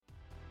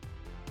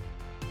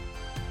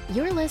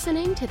You're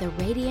listening to the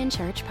Radiant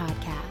Church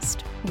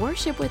Podcast.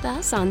 Worship with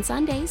us on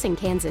Sundays in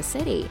Kansas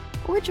City,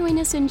 or join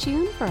us in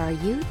June for our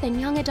youth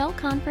and young adult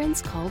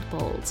conference called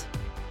Bold.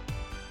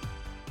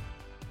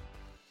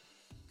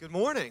 Good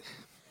morning.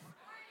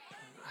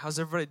 How's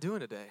everybody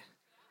doing today?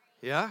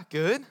 Yeah,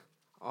 good?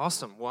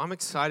 Awesome. Well, I'm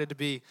excited to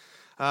be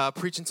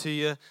preaching to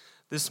you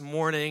this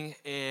morning.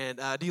 And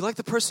do you like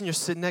the person you're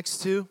sitting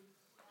next to?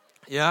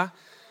 Yeah?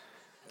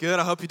 Good,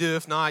 I hope you do.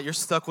 If not, you're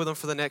stuck with them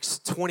for the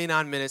next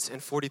 29 minutes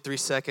and 43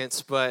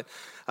 seconds. But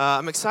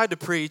I'm excited to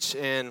preach,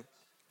 and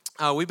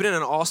we've been in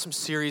an awesome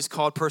series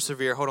called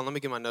Persevere. Hold on, let me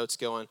get my notes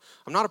going.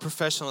 I'm not a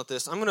professional at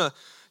this. I'm going to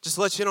just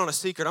let you in on a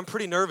secret. I'm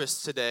pretty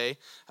nervous today,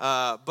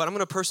 but I'm going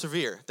to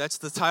persevere. That's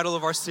the title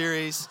of our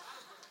series.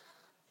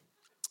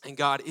 And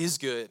God is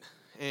good,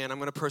 and I'm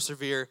going to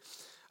persevere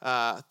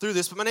through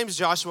this. But my name is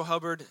Joshua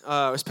Hubbard.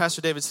 As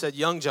Pastor David said,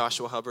 young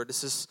Joshua Hubbard.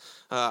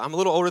 I'm a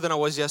little older than I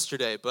was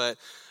yesterday, but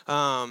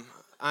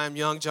I'm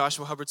young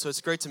Joshua Hubbard, so it's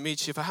great to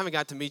meet you. If I haven't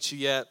got to meet you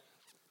yet,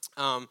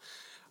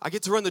 I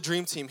get to run the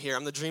Dream Team here.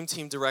 I'm the Dream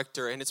Team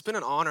Director, and it's been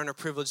an honor and a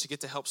privilege to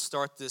get to help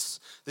start this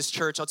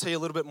church. I'll tell you a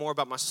little bit more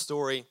about my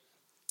story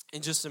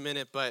in just a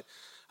minute, but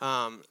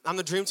I'm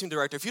the Dream Team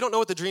Director. If you don't know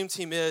what the Dream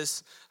Team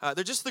is,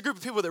 they're just the group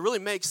of people that really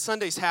make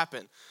Sundays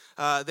happen.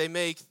 They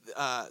make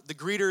the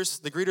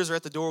greeters. The greeters are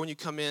at the door when you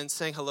come in,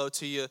 saying hello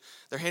to you.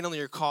 They're handling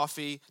your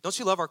coffee. Don't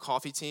you love our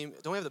coffee team?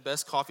 Don't we have the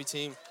best coffee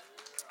team?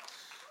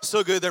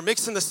 So good. They're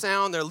mixing the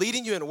sound. They're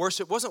leading you in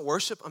worship. Wasn't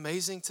worship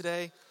amazing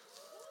today?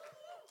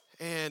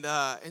 And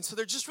so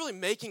they're just really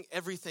making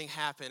everything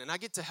happen. And I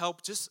get to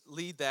help just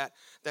lead that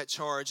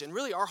charge. And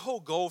really our whole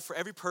goal for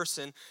every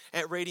person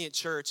at Radiant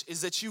Church is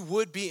that you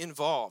would be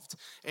involved.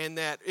 And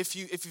that if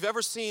you've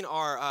ever seen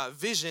our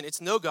vision, it's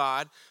know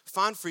God,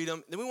 find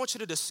freedom. Then we want you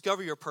to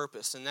discover your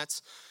purpose. And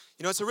that's,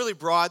 it's a really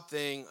broad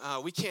thing.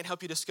 We can't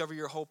help you discover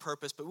your whole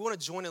purpose, but we want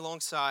to join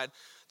alongside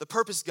the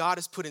purpose God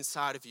has put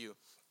inside of you.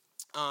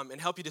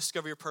 And help you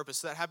discover your purpose.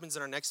 So that happens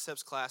in our Next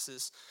Steps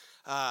classes.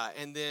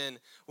 And then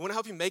we want to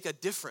help you make a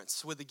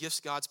difference with the gifts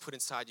God's put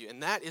inside you.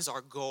 And that is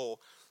our goal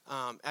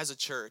as a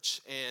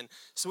church. And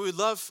so we would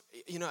love,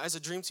 as a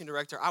Dream Team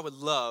Director, I would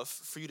love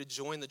for you to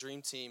join the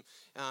Dream Team.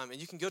 And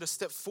you can go to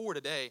step 4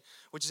 today,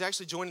 which is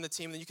actually joining the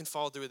team, and then you can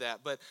follow through with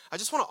that. But I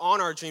just want to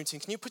honor our Dream Team.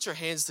 Can you put your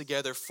hands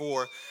together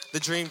for the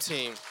Dream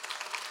Team?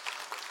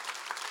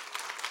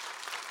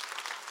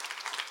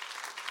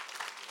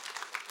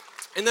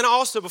 And then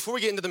also, before we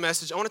get into the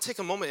message, I want to take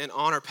a moment and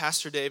honor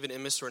Pastor David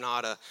and Miss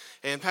Renata.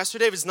 And Pastor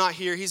David's not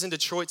here. He's in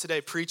Detroit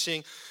today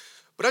preaching.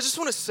 But I just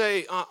want to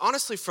say,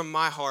 honestly, from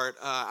my heart,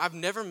 I've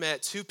never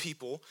met two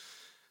people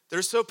that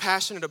are so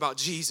passionate about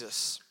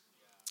Jesus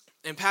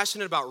and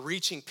passionate about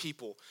reaching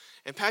people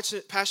and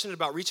passionate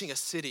about reaching a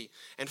city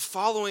and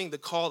following the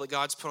call that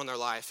God's put on their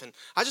life. And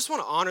I just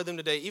want to honor them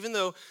today. Even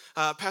though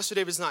Pastor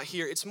David's not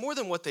here, it's more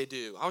than what they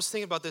do. I was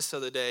thinking about this the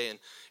other day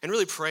and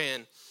really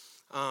praying.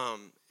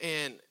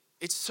 And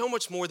it's so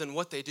much more than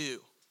what they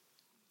do.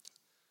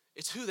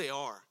 It's who they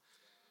are.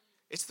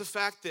 It's the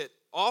fact that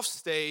off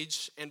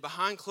stage and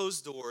behind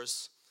closed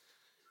doors,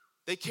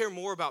 they care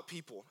more about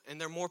people and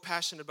they're more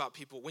passionate about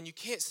people. When you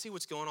can't see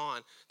what's going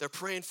on, they're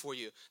praying for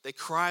you. They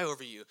cry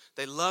over you.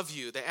 They love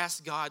you. They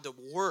ask God to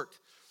work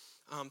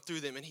through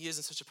them, and He is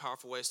in such a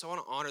powerful way. So I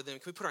want to honor them.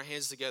 Can we put our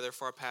hands together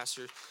for our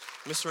pastor,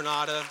 Miss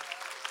Renata,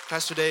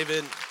 Pastor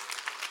David?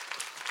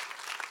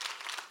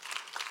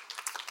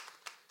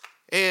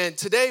 And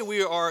today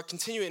we are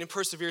continuing in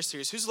Persevere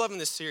series. Who's loving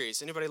this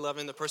series? Anybody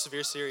loving the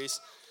Persevere series?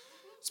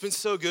 It's been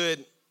so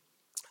good.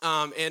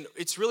 And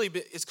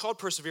it's called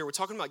Persevere. We're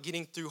talking about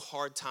getting through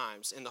hard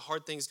times and the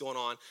hard things going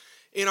on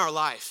in our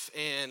life.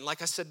 And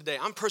like I said today,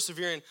 I'm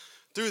persevering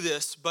through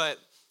this, but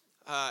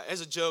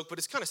as a joke, but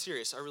it's kind of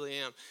serious. I really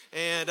am.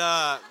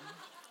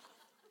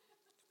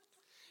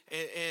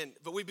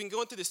 But we've been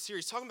going through this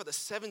series talking about the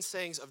 7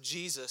 sayings of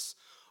Jesus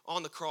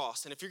on the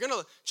cross. And if you're going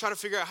to try to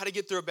figure out how to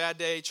get through a bad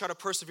day, try to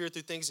persevere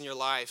through things in your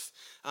life,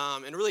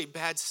 and really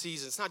bad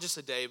seasons, not just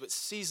a day, but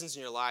seasons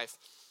in your life,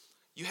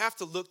 you have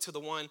to look to the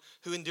one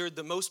who endured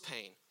the most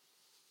pain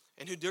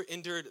and who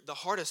endured the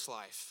hardest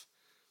life.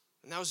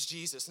 And that was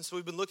Jesus. And so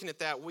we've been looking at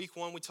that. Week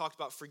 1, we talked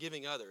about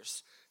forgiving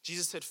others.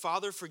 Jesus said,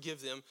 Father,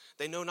 forgive them.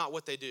 They know not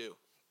what they do.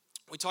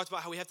 We talked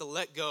about how we have to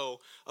let go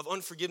of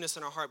unforgiveness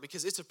in our heart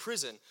because it's a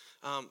prison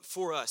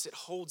for us. It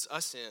holds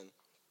us in.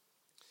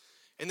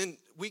 And then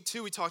week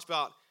 2, we talked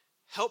about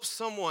help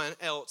someone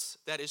else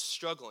that is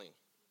struggling.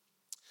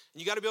 And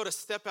you got to be able to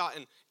step out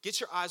and get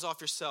your eyes off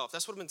yourself.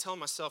 That's what I've been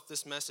telling myself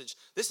this message.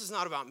 This is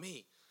not about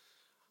me.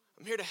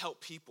 I'm here to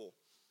help people.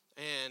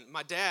 And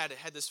my dad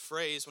had this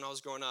phrase when I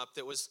was growing up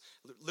that was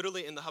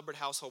literally in the Hubbard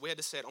household. We had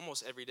to say it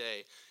almost every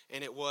day.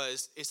 And it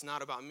was, it's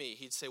not about me.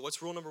 He'd say,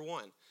 what's rule number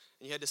 1? And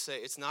you had to say,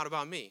 it's not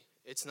about me.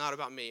 It's not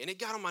about me. And it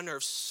got on my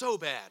nerves so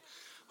bad.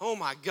 Oh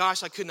my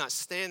gosh, I could not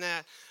stand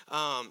that.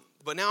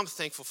 But now I'm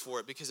thankful for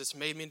it because it's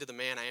made me into the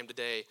man I am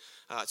today.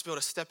 To be able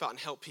to step out and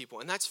help people.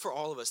 And that's for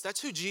all of us. That's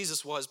who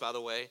Jesus was, by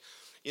the way.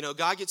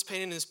 God gets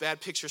painted in this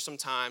bad picture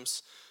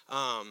sometimes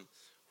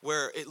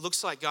where it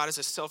looks like God is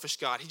a selfish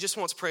God. He just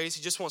wants praise.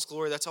 He just wants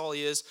glory. That's all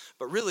he is.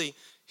 But really,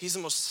 he's the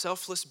most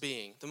selfless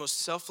being, the most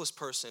selfless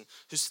person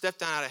who stepped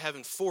down out of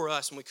heaven for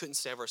us when we couldn't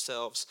save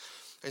ourselves.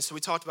 And so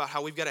we talked about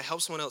how we've got to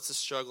help someone else that's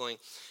struggling.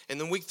 And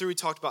then week 3, we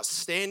talked about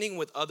standing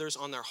with others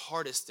on their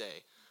hardest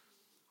day.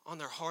 On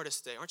their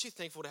hardest day. Aren't you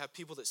thankful to have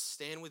people that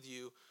stand with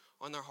you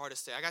on their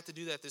hardest day? I got to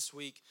do that this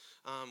week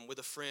with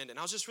a friend, and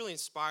I was just really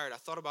inspired. I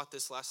thought about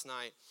this last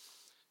night.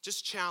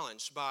 Just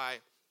challenged by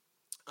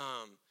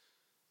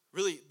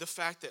really the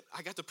fact that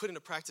I got to put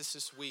into practice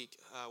this week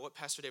what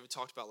Pastor David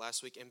talked about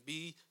last week, and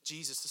be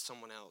Jesus to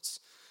someone else.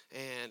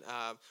 And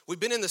we've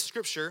been in the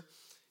scripture,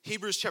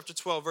 Hebrews chapter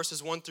 12,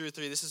 verses 1 through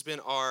 3. This has been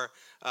our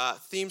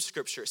theme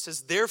scripture. It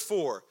says,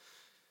 therefore,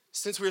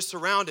 since we are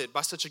surrounded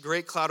by such a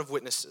great cloud of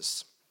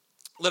witnesses,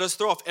 let us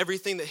throw off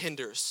everything that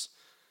hinders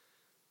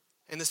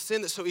and the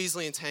sin that so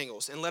easily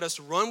entangles, and let us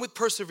run with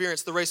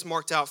perseverance the race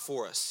marked out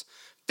for us,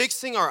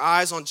 fixing our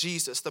eyes on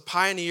Jesus, the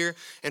pioneer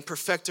and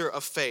perfecter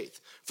of faith.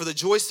 For the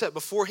joy set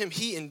before him,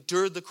 he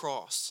endured the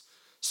cross,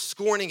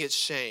 scorning its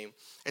shame,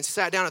 and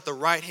sat down at the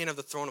right hand of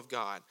the throne of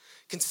God.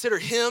 Consider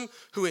him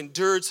who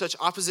endured such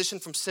opposition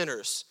from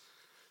sinners,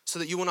 so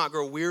that you will not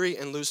grow weary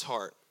and lose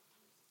heart.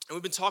 And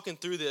we've been talking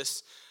through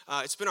this.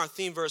 It's been our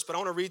theme verse, but I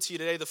want to read to you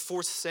today the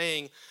fourth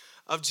saying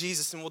of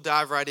Jesus, and we'll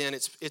dive right in.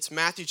 It's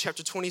Matthew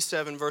chapter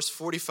 27, verse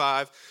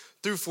 45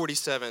 through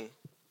 47.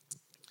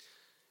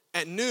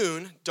 At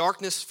noon,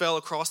 darkness fell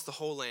across the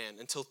whole land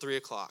until 3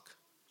 o'clock.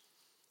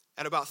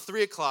 At about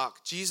 3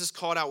 o'clock, Jesus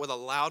called out with a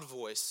loud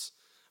voice,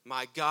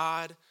 my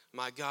God,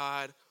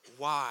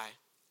 why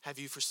have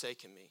you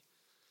forsaken me?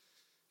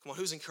 Come on,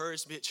 who's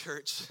encouraged to be at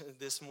church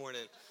this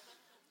morning?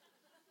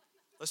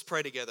 Let's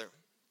pray together.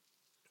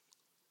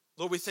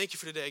 Lord, we thank you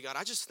for today, God.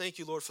 I just thank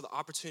you, Lord, for the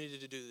opportunity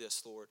to do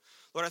this, Lord.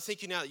 Lord, I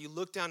thank you now that you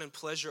look down in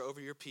pleasure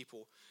over your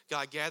people,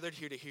 God, gathered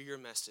here to hear your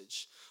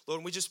message. Lord,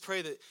 and we just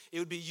pray that it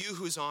would be you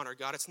who's honored,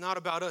 God. It's not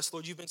about us.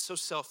 Lord, you've been so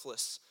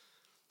selfless.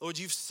 Lord,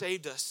 you've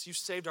saved us. You've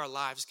saved our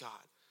lives, God.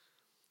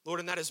 Lord,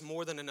 and that is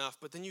more than enough.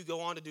 But then you go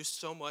on to do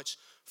so much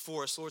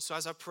for us, Lord. So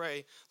as I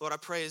pray, Lord, I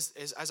pray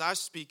as I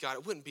speak, God,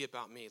 it wouldn't be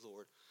about me,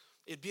 Lord.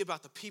 It'd be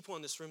about the people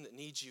in this room that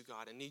need you,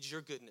 God, and need your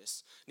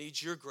goodness, need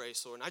your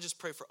grace, Lord. And I just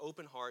pray for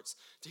open hearts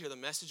to hear the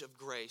message of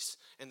grace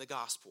and the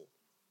gospel.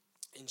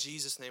 In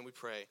Jesus' name we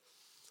pray.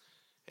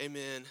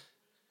 Amen.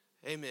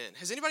 Amen.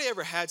 Has anybody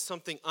ever had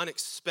something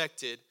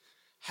unexpected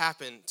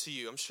happen to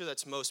you? I'm sure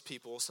that's most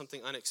people,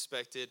 something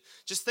unexpected.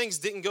 Just things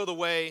didn't go the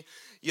way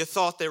you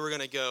thought they were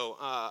going to go.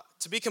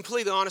 To be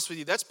completely honest with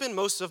you, that's been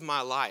most of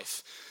my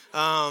life.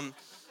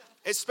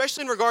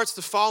 Especially in regards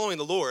to following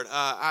the Lord.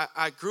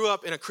 I grew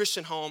up in a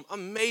Christian home,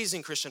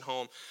 amazing Christian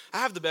home. I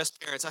have the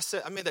best parents.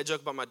 I made that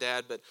joke about my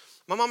dad, but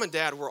my mom and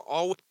dad were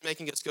always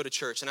making us go to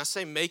church. And I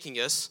say making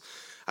us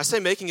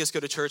go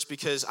to church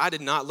because I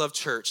did not love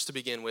church to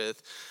begin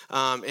with.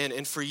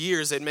 And for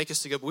years, they'd make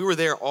us to go. We were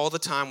there all the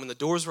time when the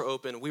doors were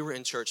open. We were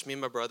in church, me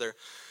and my brother,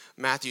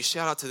 Matthew.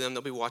 Shout out to them.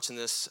 They'll be watching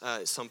this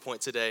at some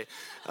point today.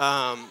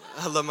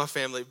 I love my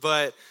family.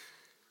 But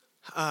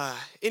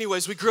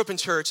anyways, we grew up in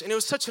church, and it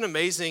was such an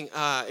amazing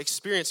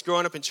experience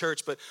growing up in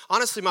church. But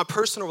honestly, my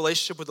personal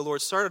relationship with the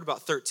Lord started at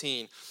about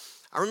 13.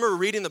 I remember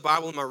reading the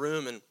Bible in my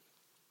room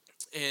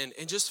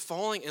and just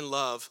falling in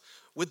love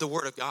with the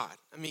Word of God.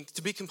 I mean,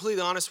 to be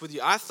completely honest with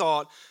you, I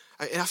thought,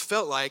 and I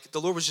felt like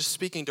the Lord was just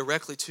speaking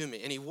directly to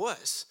me, and He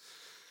was.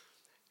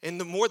 And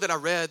the more that I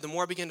read, the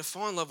more I began to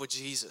fall in love with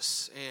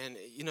Jesus. And,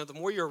 you know, the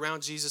more you're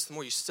around Jesus, the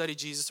more you study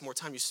Jesus, the more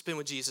time you spend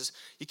with Jesus,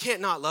 you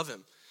can't not love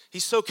Him.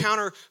 He's so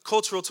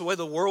countercultural to the way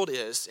the world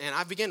is. And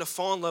I began to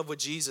fall in love with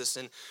Jesus.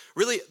 And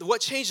really,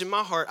 what changed in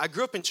my heart, I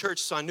grew up in church,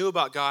 so I knew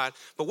about God.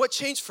 But what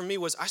changed for me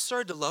was I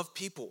started to love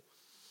people.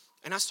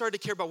 And I started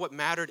to care about what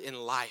mattered in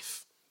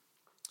life.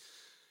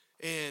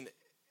 And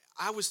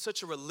I was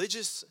such a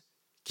religious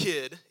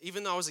kid.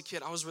 Even though I was a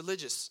kid, I was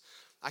religious.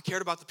 I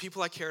cared about the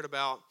people I cared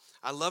about.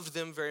 I loved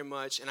them very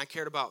much. And I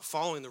cared about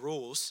following the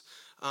rules.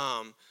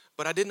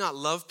 But I did not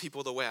love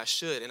people the way I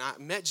should. And I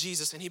met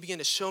Jesus, and He began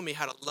to show me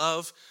how to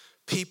love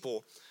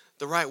people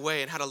the right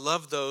way and how to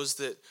love those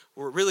that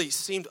were really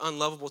seemed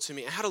unlovable to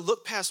me and how to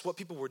look past what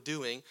people were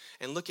doing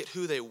and look at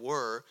who they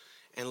were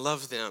and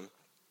love them.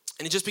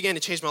 And it just began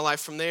to change my life.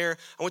 From there,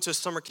 I went to a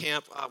summer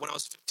camp when I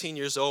was 15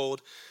 years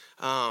old,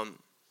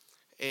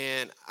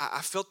 and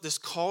I felt this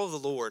call of the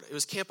Lord. It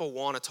was Camp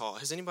Awanatah.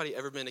 Has anybody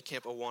ever been to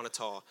Camp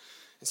Awanatah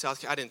in South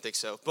Carolina? I didn't think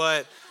so,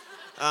 but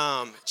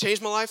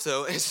changed my life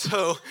though. And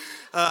so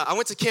I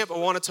went to Camp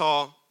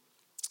Awanatah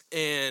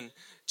and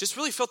just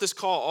really felt this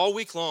call all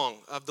week long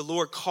of the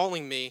Lord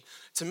calling me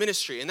to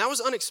ministry. And that was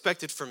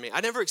unexpected for me.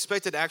 I never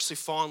expected to actually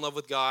fall in love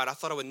with God. I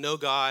thought I would know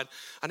God.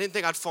 I didn't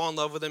think I'd fall in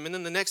love with Him. And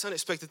then the next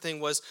unexpected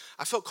thing was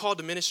I felt called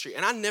to ministry.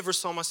 And I never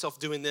saw myself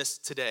doing this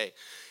today.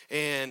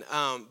 And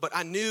but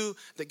I knew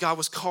that God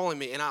was calling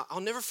me. And I'll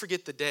never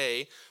forget the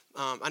day.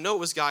 I know it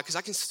was God because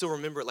I can still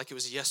remember it like it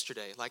was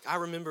yesterday. Like I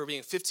remember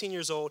being 15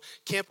 years old,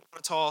 Camp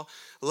Awanatah,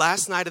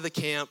 last night of the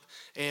camp,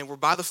 and we're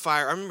by the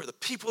fire. I remember the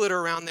people that are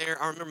around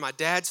there. I remember my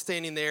dad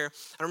standing there.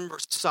 I remember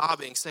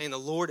sobbing, saying, the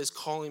Lord is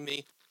calling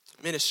me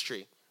to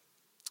ministry.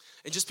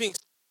 and just being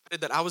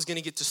excited that I was going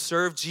to get to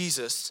serve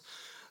Jesus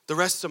the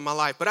rest of my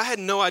life. But I had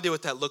no idea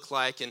what that looked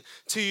like. And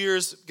 2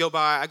 years go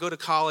by. I go to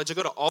college. I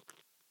go to Auburn.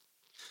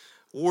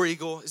 War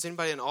Eagle. Is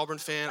anybody an Auburn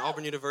fan?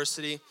 Auburn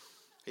University.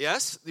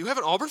 Yes? You have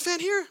an Auburn fan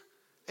here?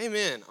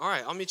 Amen. All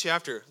right, I'll meet you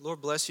after. Lord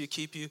bless you,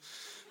 keep you,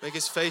 make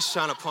his face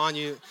shine upon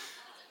you.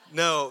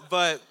 No,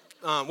 but,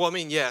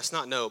 yes,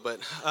 not no, but.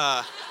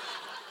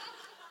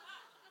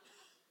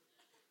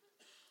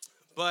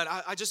 But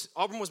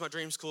Auburn was my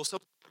dream school, so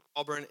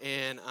Auburn,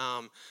 and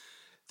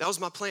that was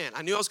my plan.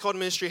 I knew I was called to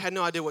ministry, had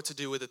no idea what to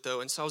do with it,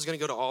 though, and so I was going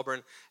to go to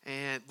Auburn.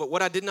 But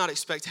what I did not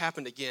expect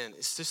happened again.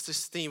 It's just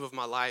this theme of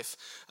my life,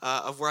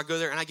 of where I go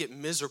there and I get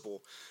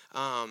miserable.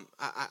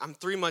 I'm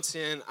 3 months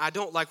in. I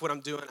don't like what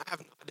I'm doing. I have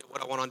no idea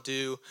what I want to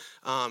do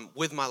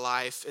with my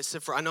life,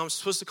 except for I know I'm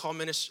supposed to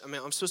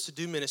I'm supposed to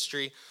do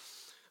ministry,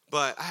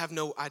 but I have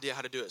no idea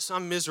how to do it. So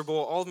I'm miserable.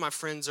 All of my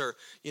friends are,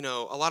 a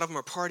lot of them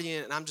are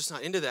partying, and I'm just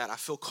not into that. I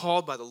feel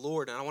called by the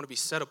Lord, and I want to be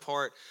set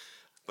apart,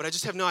 but I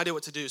just have no idea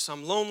what to do. So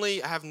I'm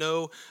lonely. I have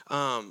no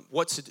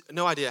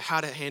idea how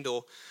to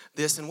handle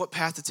this and what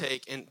path to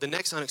take. And the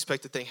next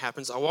unexpected thing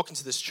happens. I walk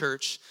into this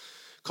church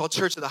called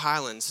Church of the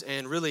Highlands,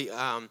 and really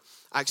I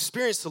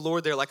experienced the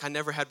Lord there like I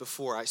never had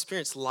before. I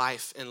experienced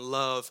life and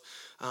love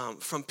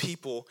from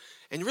people,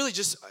 and really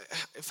just,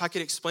 if I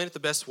could explain it the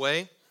best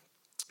way,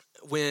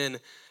 when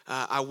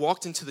I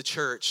walked into the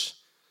church,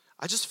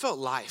 I just felt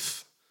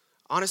life,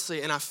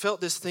 honestly, and I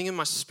felt this thing in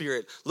my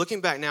spirit.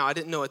 Looking back now, I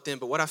didn't know it then,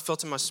 but what I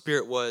felt in my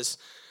spirit was,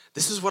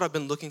 this is what I've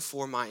been looking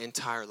for my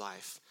entire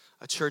life,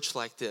 a church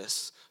like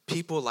this,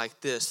 people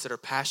like this that are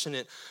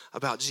passionate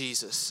about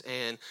Jesus.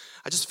 And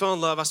I just fell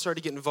in love. I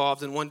started to get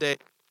involved, and one day,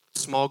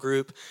 small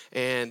group,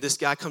 and this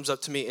guy comes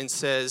up to me and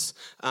says,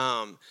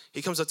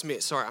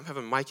 sorry, I'm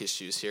having mic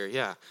issues here.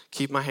 Yeah,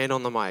 keep my hand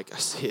on the mic. I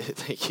see it,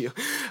 thank you.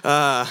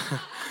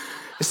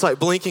 It's like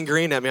blinking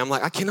green at me. I'm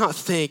like, I cannot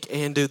think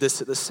and do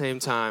this at the same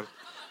time.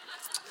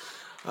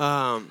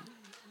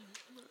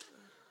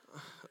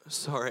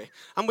 Sorry.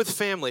 I'm with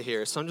family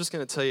here, so I'm just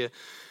going to tell you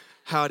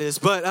how it is.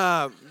 But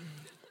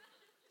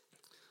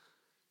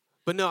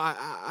no,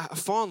 I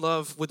fall in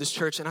love with this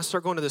church, and I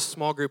start going to this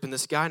small group, and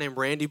this guy named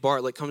Randy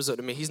Bartlett comes up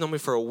to me. He's known me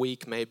for a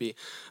week, maybe,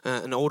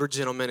 an older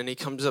gentleman, and he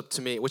comes up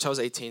to me, which I was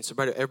 18, so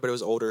everybody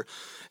was older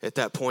at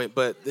that point.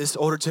 But this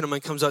older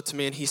gentleman comes up to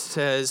me, and he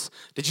says,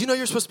 "Did you know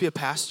you're supposed to be a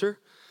pastor?"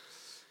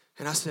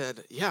 And I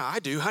said, "Yeah, I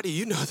do. How do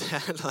you know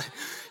that?" Like,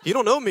 you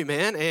don't know me,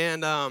 man.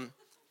 And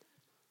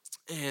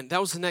that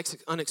was the next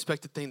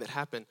unexpected thing that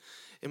happened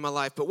in my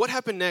life. But what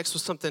happened next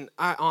was something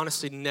I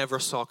honestly never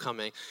saw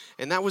coming.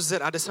 And that was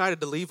that I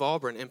decided to leave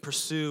Auburn and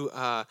pursue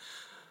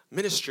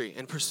ministry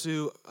and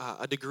pursue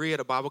a degree at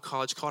a Bible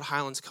college called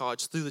Highlands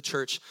College through the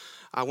church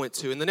I went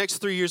to. And the next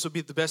 3 years would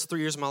be the best 3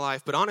 years of my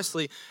life. But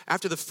honestly,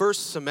 after the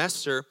first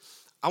semester,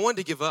 I wanted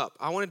to give up.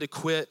 I wanted to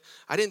quit.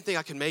 I didn't think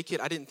I could make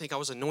it. I didn't think I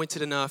was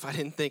anointed enough. I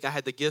didn't think I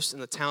had the gifts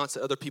and the talents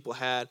that other people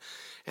had.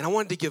 And I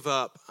wanted to give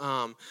up.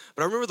 But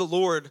I remember the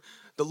Lord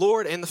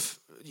and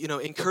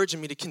encouraging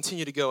me to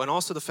continue to go, and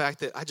also the fact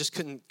that I just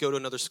couldn't go to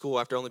another school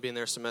after only being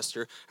there a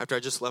semester, after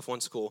I just left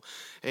one school,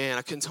 and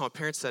I couldn't tell my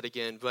parents that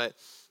again. But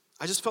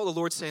I just felt the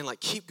Lord saying, like,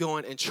 keep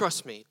going and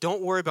trust me.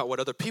 Don't worry about what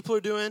other people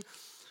are doing.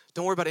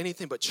 Don't worry about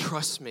anything, but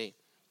trust me.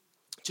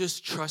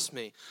 Just trust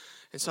me.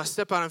 And so I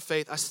step out in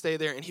faith, I stay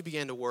there, and he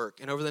began to work.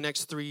 And over the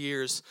next 3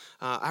 years,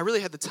 I really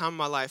had the time of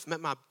my life,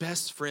 met my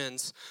best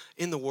friends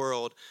in the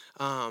world,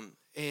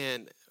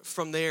 and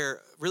from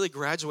there, really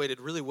graduated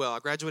really well. I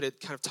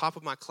graduated kind of top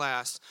of my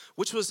class,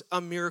 which was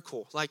a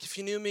miracle. Like, if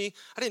you knew me,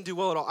 I didn't do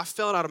well at all. I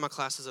failed out of my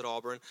classes at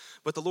Auburn,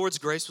 but the Lord's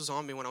grace was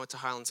on me when I went to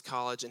Highlands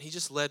College, and he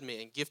just led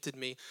me and gifted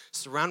me,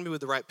 surrounded me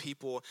with the right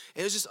people.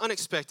 And it was just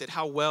unexpected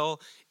how well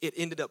it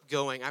ended up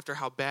going after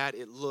how bad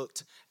it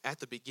looked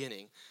at the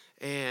beginning.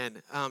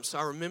 And so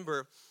I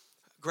remember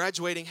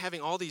graduating,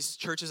 having all these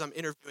churches I'm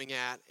interviewing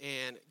at,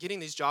 and getting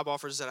these job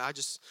offers that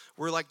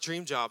were like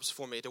dream jobs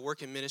for me to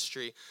work in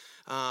ministry.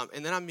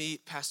 And then I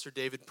meet Pastor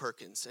David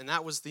Perkins, and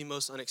that was the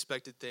most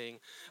unexpected thing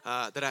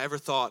that I ever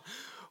thought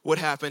would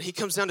happen. He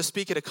comes down to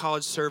speak at a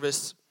college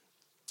service,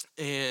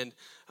 and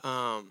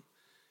I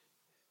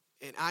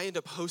end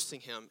up hosting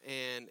him,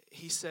 and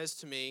he says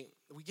to me,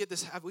 we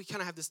kind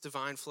of have this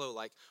divine flow,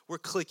 like we're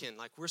clicking,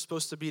 like we're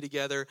supposed to be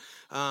together,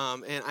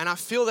 and I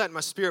feel that in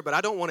my spirit, but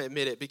I don't want to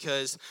admit it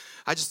because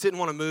I just didn't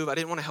want to move. I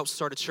didn't want to help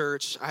start a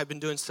church. I had been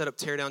doing setup,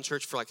 tear down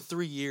church for like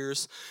 3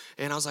 years,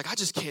 and I was like, I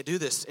just can't do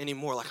this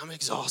anymore. Like, I'm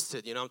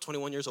exhausted. I'm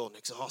 21 years old and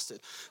exhausted.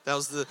 That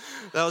was the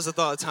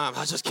thought of the time.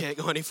 I just can't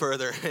go any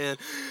further,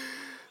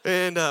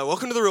 and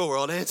welcome to the real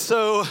world. And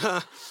so,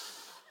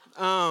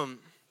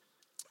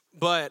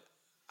 but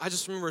I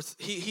just remember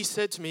he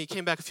said to me, he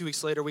came back a few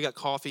weeks later, we got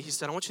coffee. He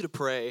said, I want you to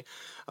pray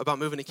about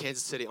moving to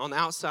Kansas City. On the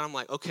outside, I'm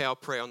like, okay, I'll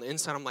pray. On the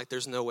inside, I'm like,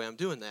 there's no way I'm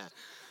doing that.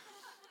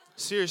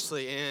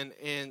 Seriously,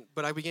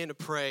 but I began to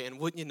pray, and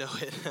wouldn't you know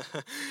it,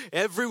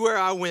 everywhere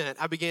I went,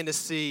 I began to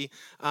see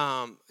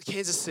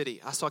Kansas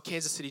City. I saw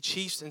Kansas City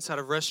Chiefs inside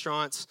of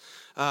restaurants.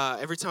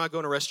 Every time I go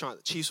in a restaurant,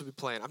 the Chiefs would be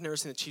playing. I've never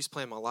seen the Chiefs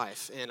play in my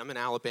life, and I'm in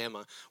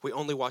Alabama. We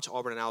only watch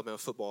Auburn and Alabama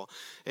football.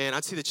 And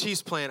I'd see the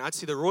Chiefs playing. I'd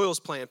see the Royals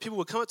playing. People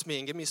would come up to me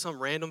and give me some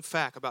random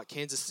fact about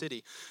Kansas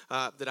City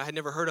that I had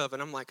never heard of,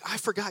 and I'm like, I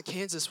forgot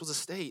Kansas was a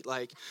state.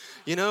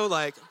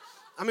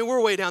 I mean,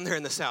 we're way down there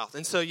in the South,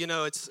 and so,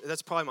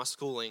 that's probably my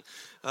schooling,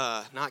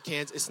 not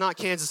Kansas. It's not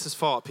Kansas's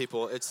fault,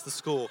 people. It's the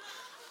school.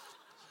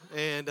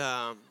 And,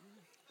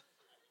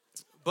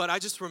 but I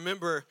just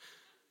remember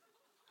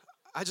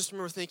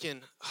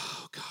thinking,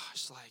 oh,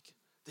 gosh,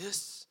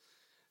 this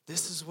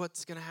is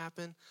what's going to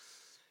happen.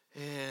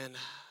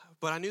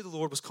 But I knew the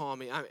Lord was calling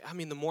me. I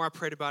mean, the more I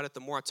prayed about it, the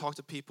more I talked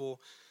to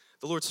people,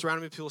 the Lord surrounded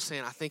me with people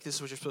saying, I think this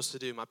is what you're supposed to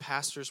do. My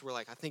pastors were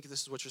like, I think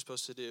this is what you're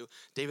supposed to do.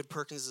 David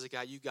Perkins is a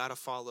guy you got to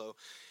follow.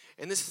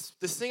 And this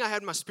thing I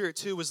had in my spirit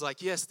too was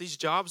like, yes, these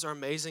jobs are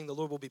amazing. The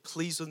Lord will be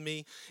pleased with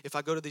me if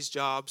I go to these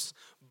jobs.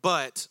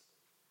 But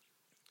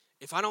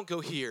if I don't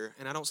go here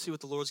and I don't see what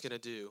the Lord's going to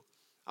do,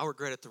 I'll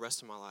regret it the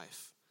rest of my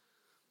life.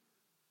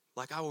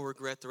 I will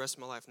regret the rest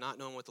of my life not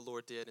knowing what the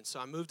Lord did. And so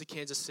I moved to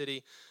Kansas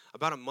City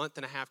about a month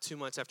and a half, 2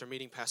 months after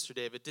meeting Pastor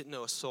David. Didn't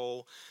know a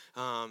soul.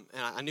 And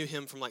I knew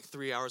him from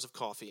 3 hours of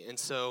coffee. And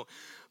so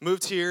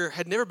moved here,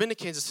 had never been to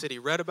Kansas City,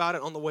 read about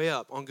it on the way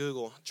up on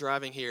Google,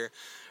 driving here.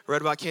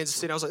 Read about Kansas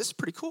City. I was like, this is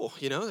pretty cool.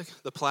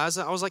 The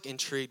plaza. I was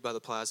intrigued by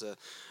the plaza,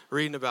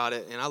 reading about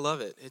it. And I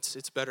love it.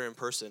 It's better in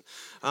person.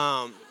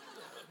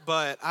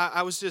 But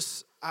I was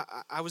just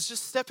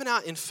stepping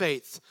out in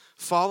faith,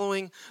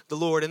 following the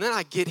Lord. And then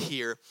I get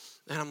here,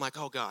 and I'm like,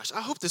 oh, gosh, I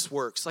hope this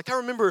works. I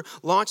remember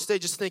launch day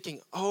just thinking,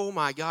 oh,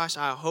 my gosh,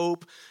 I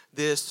hope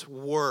this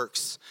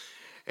works.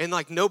 And,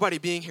 nobody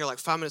being here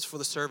 5 minutes before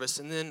the service.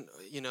 And then,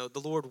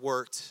 the Lord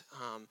worked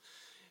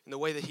in the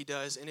way that he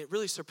does. And it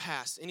really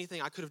surpassed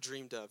anything I could have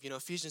dreamed of.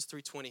 Ephesians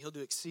 3:20, he'll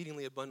do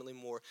exceedingly abundantly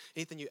more,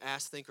 anything you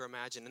ask, think, or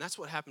imagine. And that's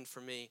what happened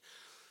for me.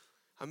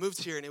 I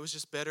moved here, and it was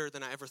just better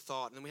than I ever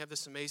thought. And then we have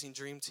this amazing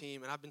dream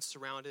team, and I've been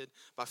surrounded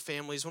by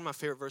families. One of my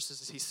favorite verses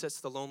is he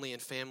sets the lonely in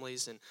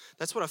families, and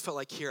that's what I felt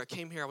like here. I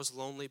came here, I was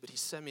lonely, but he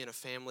set me in a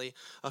family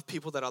of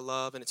people that I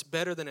love, and it's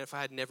better than if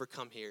I had never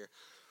come here.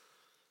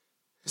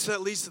 So that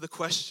leads to the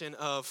question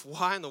of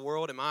why in the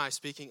world am I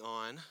speaking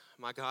on,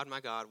 my God,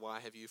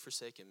 why have you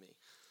forsaken me?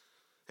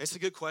 And it's a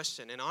good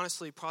question, and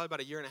honestly, probably about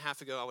a year and a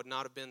half ago, I would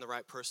not have been the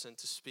right person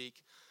to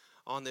speak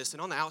on this.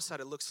 And on the outside,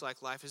 it looks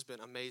like life has been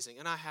amazing.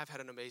 And I have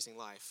had an amazing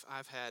life.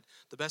 I've had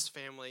the best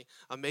family,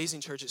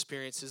 amazing church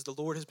experiences. The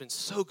Lord has been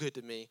so good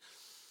to me.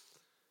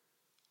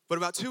 But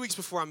about 2 weeks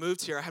before I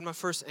moved here, I had my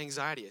first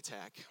anxiety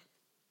attack.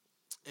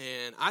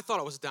 And I thought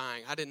I was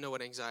dying. I didn't know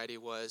what anxiety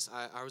was.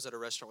 I was at a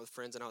restaurant with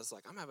friends, and I was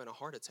like, I'm having a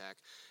heart attack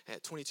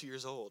at 22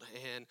 years old.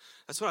 And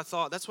that's what I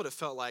thought. That's what it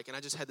felt like. And I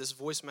just had this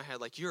voice in my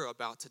head, you're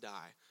about to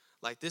die.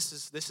 This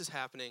is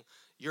happening.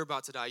 You're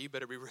about to die. You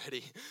better be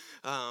ready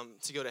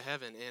to go to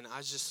heaven. And I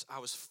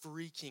was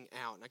freaking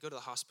out. And I go to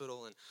the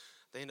hospital, and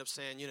they end up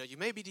saying, you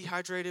may be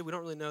dehydrated. We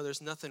don't really know.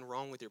 There's nothing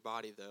wrong with your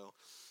body, though.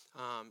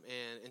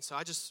 And so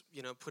I just,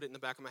 put it in the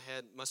back of my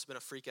head. Must have been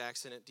a freak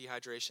accident,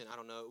 dehydration. I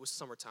don't know. It was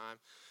summertime.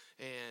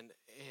 And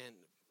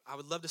I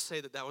would love to say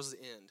that was the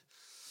end.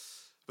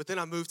 But then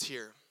I moved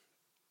here,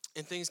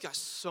 and things got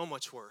so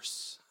much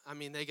worse. I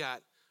mean, they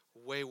got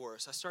way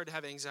worse. I started to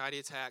have anxiety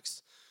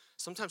attacks.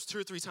 Sometimes 2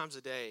 or 3 times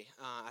a day,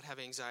 I'd have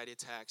anxiety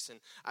attacks, and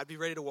I'd be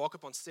ready to walk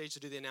up on stage to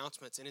do the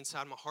announcements, and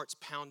inside my heart's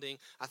pounding.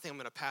 I think I'm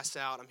going to pass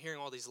out. I'm hearing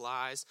all these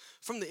lies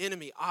from the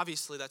enemy.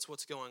 Obviously, that's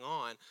what's going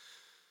on,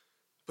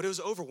 but it was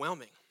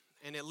overwhelming,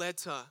 and it led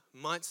to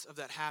months of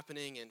that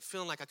happening and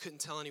feeling like I couldn't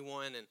tell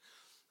anyone, and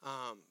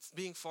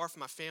being far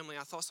from my family.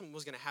 I thought something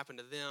was going to happen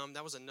to them.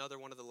 That was another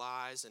one of the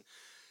lies, and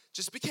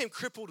just became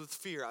crippled with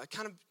fear. I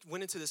kind of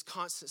went into this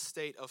constant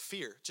state of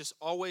fear, just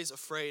always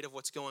afraid of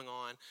what's going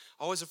on,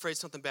 always afraid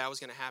something bad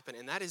was going to happen,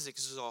 and that is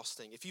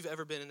exhausting. If you've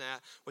ever been in that,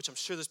 which I'm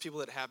sure there's people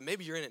that have,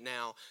 maybe you're in it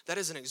now, that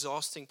is an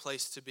exhausting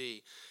place to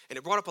be. And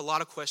it brought up a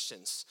lot of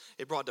questions.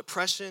 It brought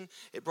depression.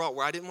 It brought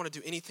where I didn't want to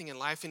do anything in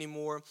life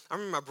anymore. I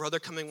remember my brother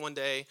coming one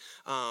day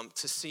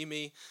to see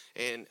me,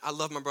 and I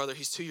love my brother.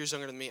 He's 2 years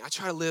younger than me. I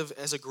try to live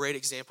as a great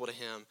example to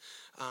him.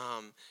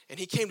 And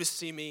he came to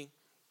see me.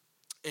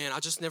 And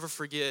I'll just never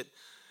forget,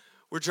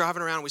 we're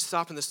driving around, we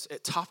stopped at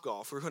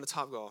Topgolf. We were going to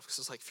Topgolf, because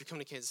it's if you're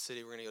coming to Kansas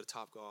City, we're going to go to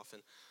Topgolf.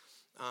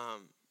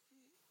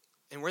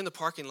 And we're in the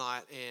parking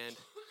lot, and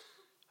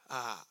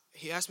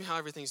he asked me how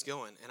everything's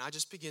going, and I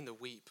just begin to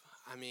weep.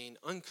 I mean,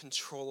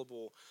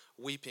 uncontrollable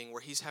weeping,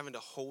 where he's having to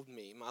hold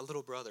me. My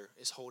little brother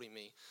is holding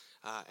me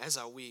as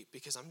I weep,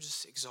 because I'm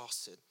just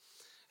exhausted,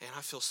 and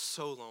I feel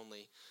so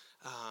lonely.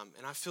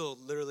 And I feel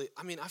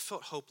I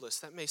felt hopeless.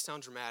 That may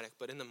sound dramatic,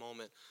 but in the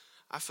moment,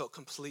 I felt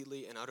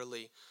completely and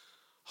utterly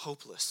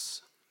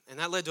hopeless. And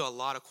that led to a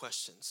lot of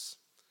questions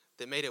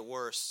that made it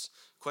worse.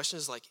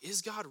 Questions like,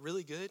 is God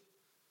really good?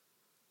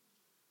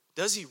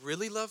 Does he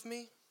really love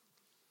me?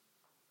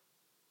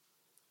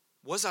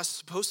 Was I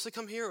supposed to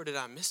come here, or did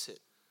I miss it?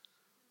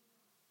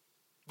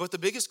 But the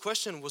biggest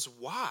question was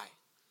why?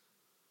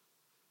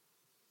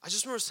 I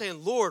just remember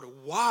saying, Lord,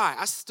 why?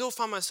 I still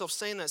find myself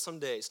saying that some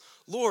days.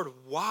 Lord,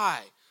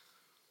 why?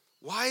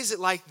 Why is it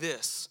like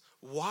this?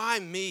 Why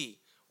me?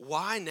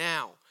 Why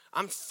now?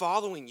 I'm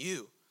following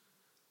you.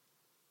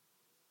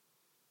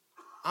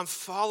 I'm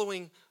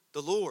following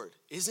the Lord.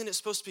 Isn't it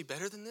supposed to be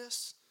better than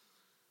this?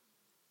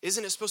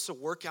 Isn't it supposed to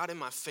work out in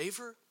my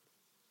favor?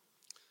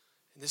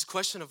 And this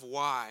question of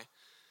why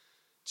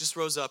just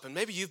rose up. And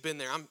maybe you've been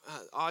there.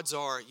 Odds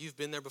are you've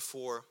been there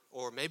before,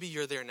 or maybe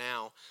you're there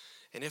now.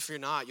 And if you're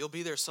not, you'll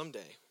be there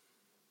someday.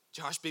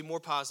 Josh, be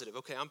more positive.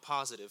 Okay, I'm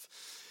positive.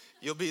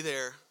 You'll be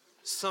there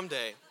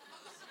someday.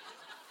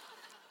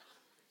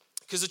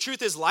 Because the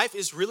truth is, life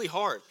is really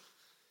hard.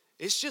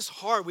 It's just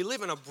hard. We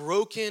live in a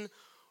broken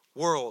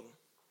world,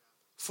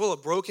 full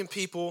of broken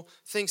people,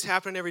 things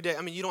happening every day.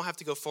 I mean, you don't have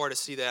to go far to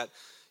see that.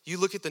 You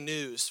look at the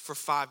news for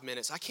 5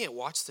 minutes. I can't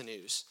watch the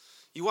news.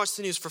 You watch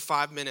the news for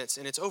 5 minutes,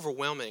 and it's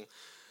overwhelming,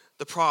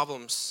 the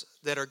problems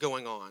that are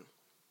going on.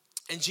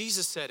 And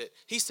Jesus said it.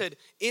 He said,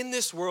 in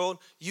this world,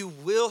 you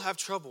will have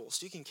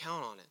troubles. You can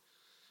count on it.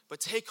 But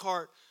take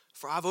heart,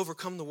 for I've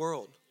overcome the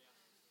world.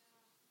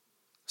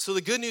 So the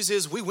good news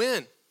is we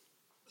win.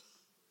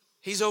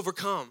 He's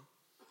overcome.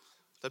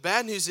 The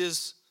bad news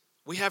is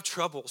we have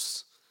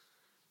troubles.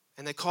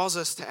 And they cause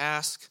us to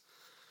ask,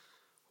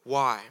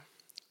 why?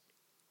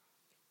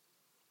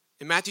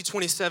 In Matthew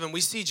 27, we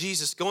see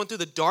Jesus going through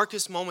the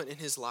darkest moment in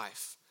his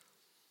life.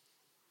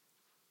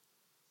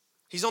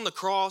 He's on the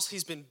cross.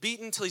 He's been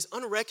beaten until he's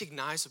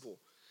unrecognizable.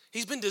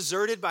 He's been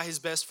deserted by his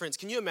best friends.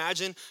 Can you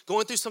imagine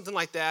going through something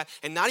like that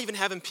and not even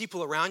having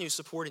people around you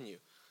supporting you?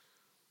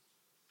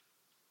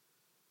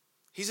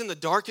 He's in the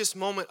darkest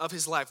moment of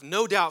his life,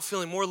 no doubt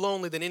feeling more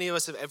lonely than any of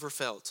us have ever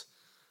felt.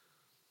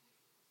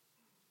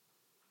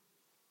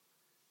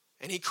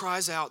 And he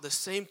cries out the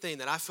same thing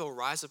that I feel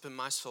rise up in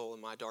my soul in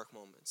my dark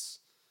moments.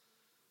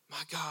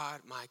 My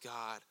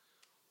God,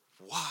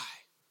 why?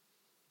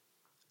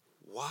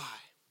 Why?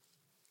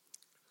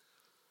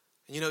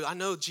 And you know, I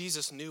know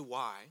Jesus knew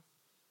why,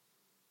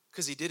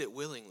 because he did it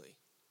willingly.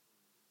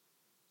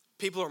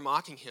 People are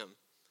mocking him,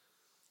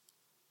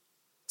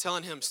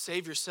 telling him,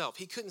 save yourself.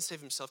 He couldn't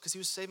save himself because he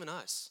was saving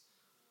us.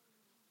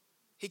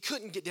 He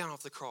couldn't get down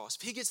off the cross.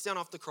 If he gets down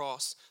off the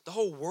cross, the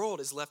whole world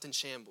is left in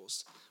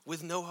shambles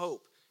with no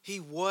hope.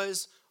 He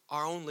was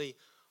our only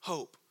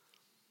hope.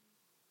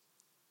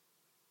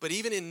 But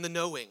even in the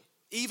knowing,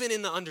 even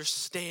in the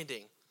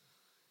understanding,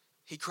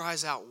 he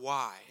cries out,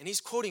 why? And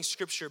he's quoting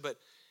scripture, but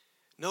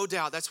no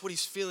doubt that's what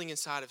he's feeling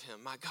inside of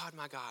him. My God,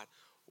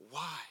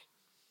 why?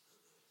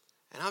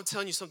 And I'm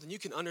telling you something, you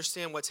can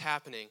understand what's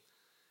happening,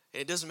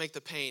 and it doesn't make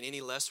the pain any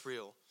less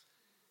real,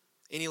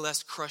 any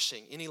less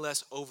crushing, any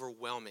less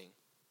overwhelming.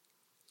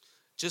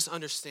 Just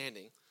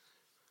understanding.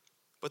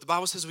 But the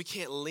Bible says we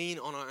can't lean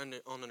on our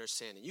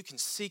understanding. You can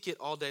seek it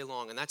all day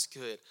long, and that's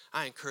good.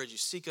 I encourage you,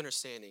 seek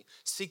understanding.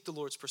 Seek the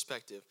Lord's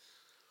perspective.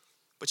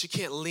 But you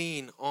can't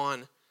lean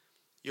on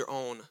your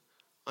own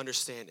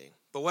understanding.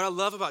 But what I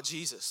love about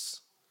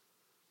Jesus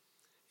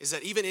is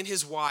that even in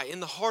his why,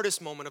 in the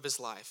hardest moment of his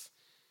life,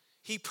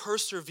 he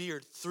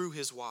persevered through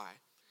his why.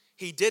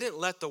 He didn't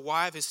let the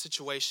why of his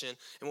situation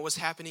and what was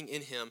happening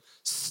in him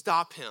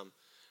stop him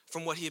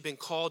from what he had been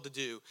called to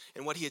do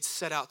and what he had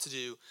set out to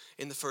do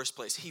in the first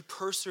place. He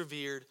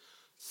persevered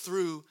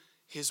through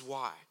his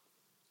why.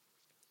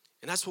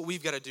 And that's what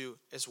we've got to do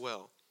as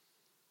well.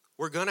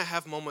 We're going to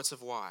have moments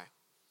of why.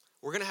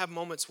 We're going to have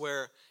moments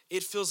where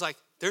it feels like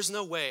there's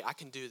no way I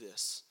can do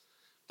this.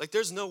 Like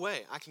there's no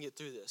way I can get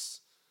through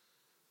this.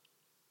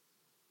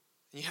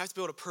 And you have to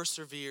be able to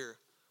persevere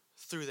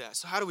through that.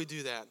 So how do we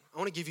do that? I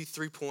want to give you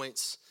 3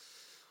 points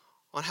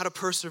on how to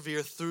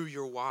persevere through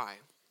your why.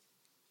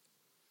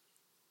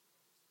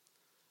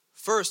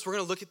 First, we're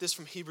going to look at this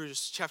from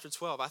Hebrews chapter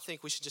 12. I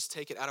think we should just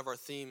take it out of our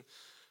theme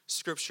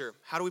scripture.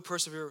 How do we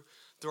persevere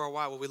through our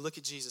why? Well, we look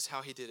at Jesus,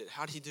 how he did it.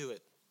 How did he do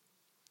it?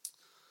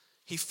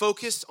 He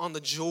focused on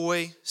the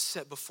joy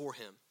set before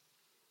him.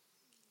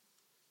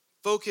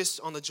 Focused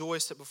on the joy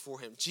set before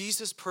him.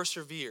 Jesus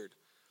persevered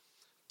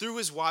through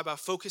his why by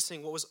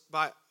focusing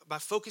by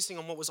focusing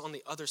on what was on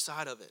the other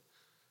side of it.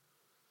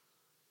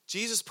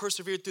 Jesus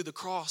persevered through the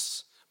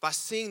cross by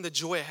seeing the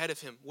joy ahead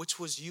of him, which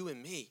was you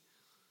and me.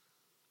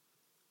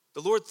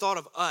 The Lord thought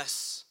of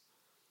us.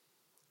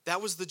 That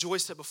was the joy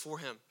set before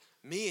him.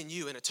 Me and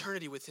you in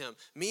eternity with him.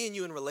 Me and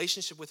you in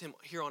relationship with him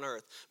here on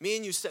earth. Me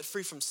and you set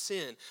free from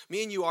sin.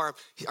 Me and you, our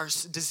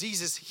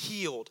diseases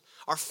healed.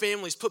 Our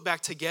families put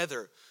back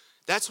together.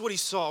 That's what he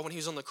saw when he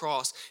was on the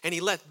cross. And he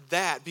let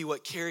that be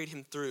what carried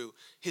him through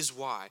his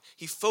why.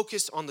 He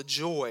focused on the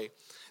joy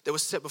that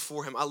was set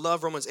before him. I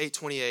love Romans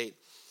 8:28.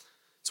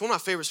 It's one of my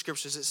favorite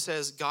scriptures. It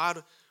says,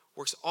 God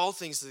works all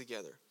things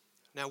together.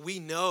 Now we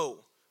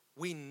know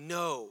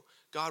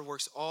God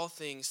works all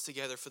things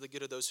together for the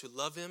good of those who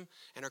love him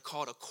and are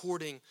called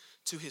according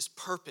to his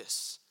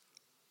purpose.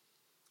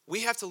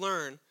 We have to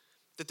learn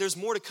that there's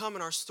more to come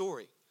in our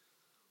story.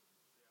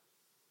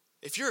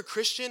 If you're a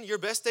Christian, your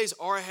best days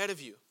are ahead of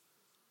you.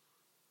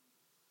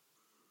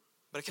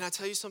 But can I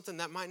tell you something?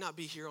 That might not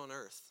be here on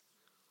earth.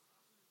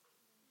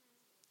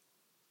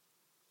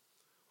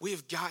 We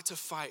have got to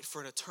fight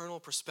for an eternal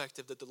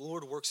perspective that the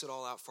Lord works it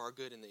all out for our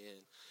good in the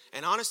end.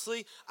 And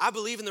honestly, I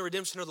believe in the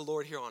redemption of the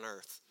Lord here on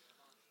earth.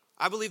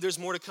 I believe there's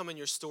more to come in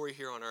your story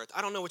here on earth.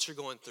 I don't know what you're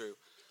going through.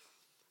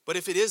 But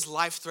if it is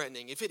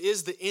life-threatening, if it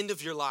is the end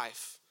of your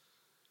life,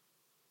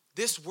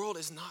 this world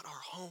is not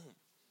our home.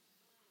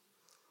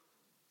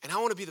 And I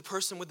want to be the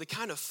person with the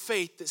kind of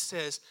faith that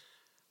says,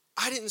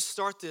 I didn't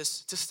start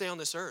this to stay on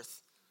this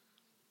earth.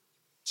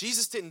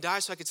 Jesus didn't die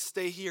so I could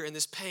stay here in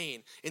this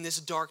pain, in this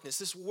darkness.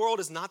 This world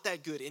is not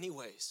that good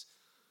anyways.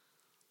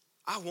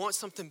 I want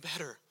something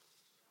better.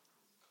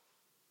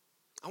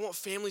 I want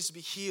families to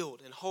be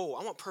healed and whole.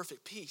 I want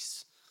perfect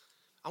peace.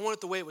 I want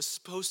it the way it was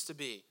supposed to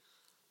be.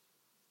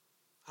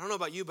 I don't know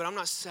about you, but I'm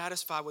not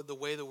satisfied with the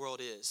way the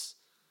world is.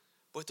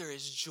 But there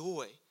is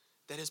joy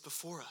that is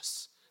before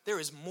us. There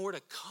is more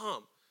to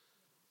come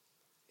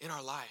in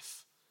our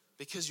life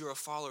because you're a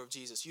follower of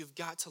Jesus. You've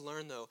got to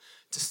learn, though,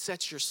 to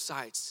set your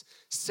sights,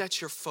 set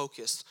your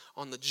focus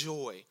on the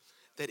joy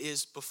that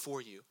is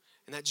before you.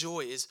 And that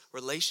joy is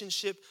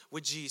relationship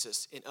with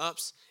Jesus in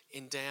ups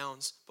and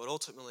downs, but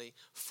ultimately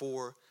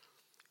for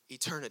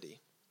eternity.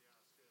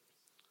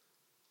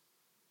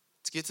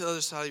 To get to the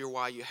other side of your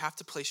why, you have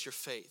to place your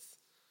faith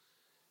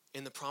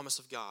in the promise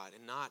of God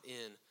and not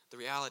in the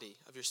reality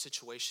of your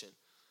situation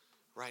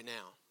right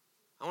now.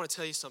 I want to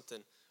tell you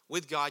something.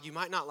 With God, you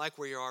might not like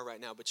where you are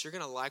right now, but you're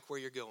going to like where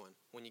you're going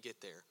when you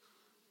get there.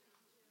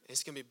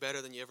 It's going to be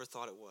better than you ever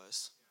thought it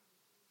was.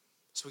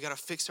 So we got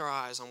to fix our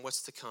eyes on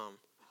what's to come,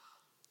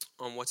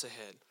 on what's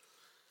ahead.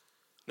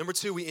 Number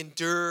 2, we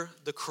endure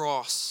the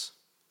cross.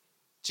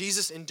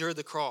 Jesus endured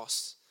the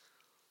cross,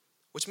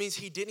 which means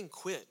he didn't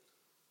quit.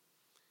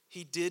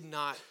 He did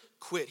not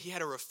quit. He had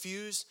to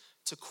refuse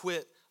to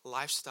quit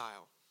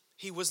lifestyle.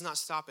 He was not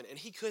stopping, and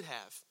he could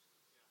have.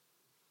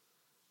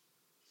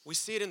 We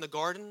see it in the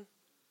garden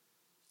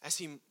as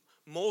he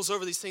mulls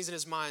over these things in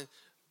his mind,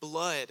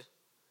 blood,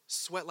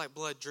 sweat like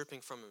blood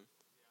dripping from him.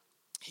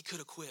 He could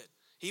have quit.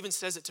 He even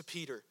says it to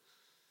Peter.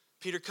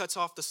 Peter cuts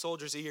off the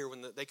soldier's ear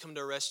when they come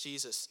to arrest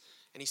Jesus,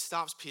 and he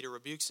stops Peter,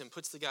 rebukes him,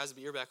 puts the guy's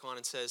ear back on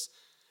and says,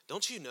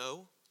 don't you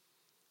know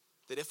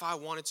that if I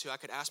wanted to, I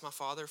could ask my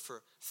Father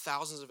for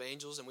thousands of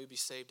angels and we'd be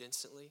saved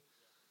instantly?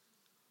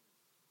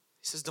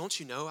 He says, don't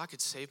you know I could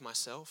save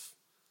myself?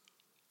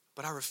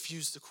 But I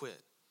refuse to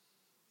quit.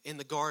 In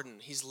the garden,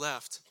 he's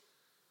left.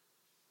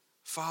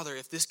 Father,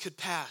 if this could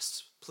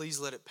pass, please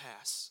let it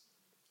pass.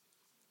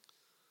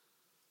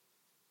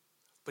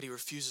 But he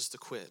refuses to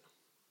quit.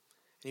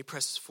 And he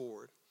presses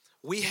forward.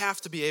 We have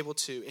to be able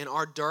to, in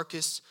our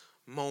darkest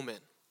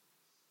moment,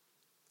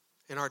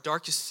 in our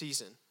darkest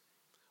season,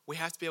 we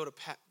have to be able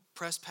to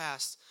press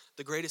past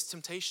the greatest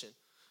temptation,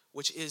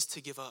 which is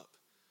to give up,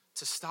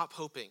 to stop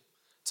hoping,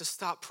 to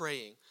stop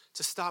praying,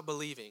 to stop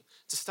believing,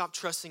 to stop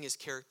trusting his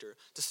character,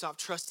 to stop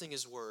trusting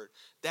his word.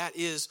 That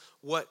is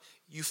what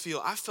you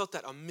feel. I felt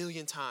that a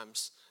million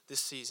times this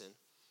season.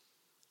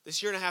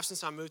 This year and a half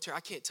since I moved here, I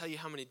can't tell you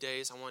how many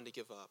days I wanted to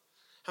give up.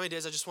 How many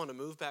days I just wanted to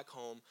move back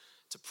home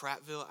to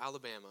Prattville,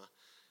 Alabama,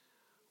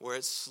 where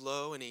it's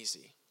slow and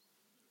easy.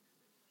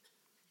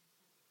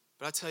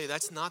 But I tell you,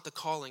 that's not the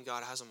calling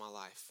God has on my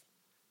life.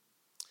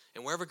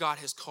 And wherever God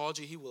has called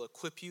you, he will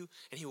equip you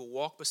and he will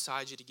walk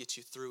beside you to get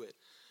you through it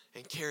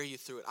and carry you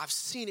through it. I've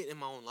seen it in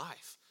my own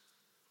life.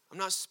 I'm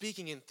not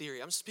speaking in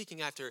theory. I'm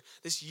speaking after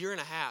this year and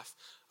a half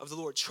of the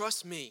Lord.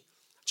 Trust me.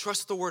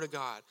 Trust the word of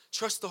God.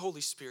 Trust the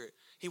Holy Spirit.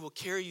 He will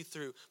carry you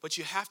through. But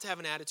you have to have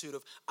an attitude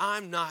of,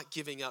 I'm not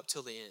giving up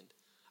till the end.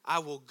 I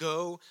will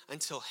go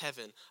until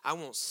heaven. I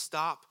won't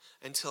stop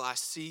until I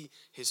see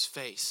his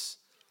face.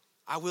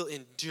 I will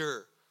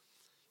endure.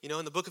 You know,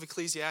 in the book of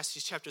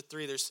Ecclesiastes chapter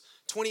 3, there's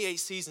 28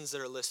 seasons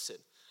that are listed.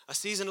 A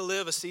season to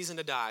live, a season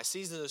to die, a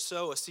season to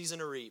sow, a season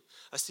to reap,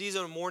 a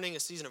season of mourning, a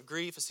season of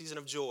grief, a season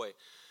of joy.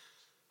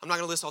 I'm not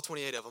going to list all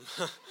 28 of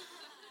them.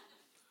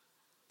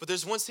 But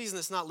there's one season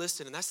that's not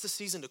listed, and that's the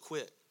season to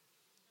quit.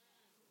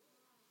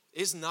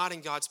 It's not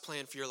in God's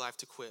plan for your life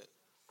to quit.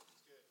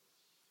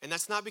 And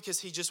that's not because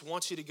he just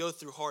wants you to go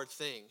through hard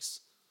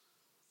things.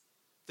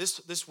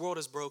 This world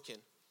is broken,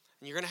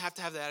 and you're going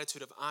to have the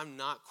attitude of, I'm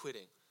not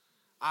quitting.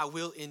 I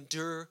will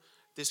endure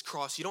this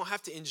cross. You don't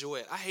have to enjoy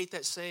it. I hate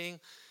that saying,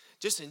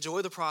 just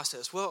enjoy the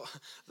process. Well,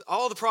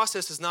 all the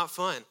process is not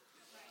fun.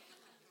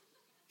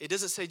 It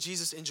doesn't say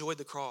Jesus enjoyed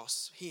the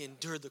cross. He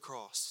endured the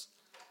cross.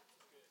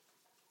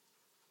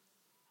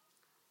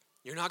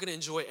 You're not going to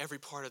enjoy every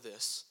part of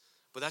this,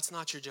 but that's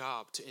not your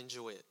job to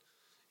enjoy it.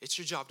 It's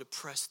your job to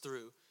press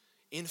through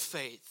in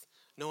faith,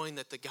 knowing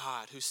that the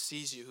God who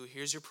sees you, who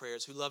hears your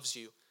prayers, who loves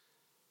you,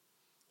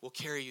 will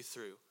carry you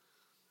through,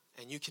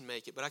 and you can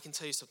make it. But I can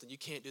tell you something, you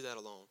can't do that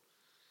alone.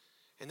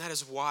 And that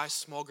is why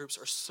small groups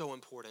are so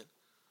important.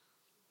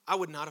 I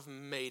would not have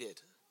made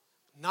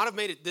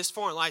it this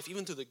far in life,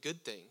 even through the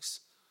good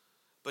things,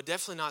 but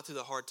definitely not through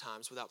the hard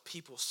times without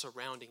people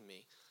surrounding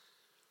me.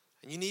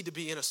 And you need to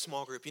be in a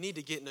small group. You need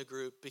to get in a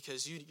group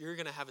because you're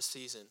going to have a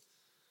season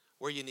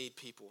where you need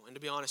people. And to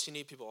be honest, you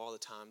need people all the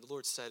time. The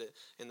Lord said it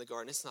in the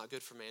garden. It's not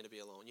good for man to be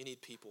alone. You need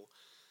people.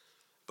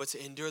 But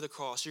to endure the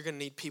cross, you're going to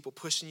need people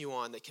pushing you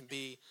on that can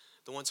be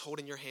the ones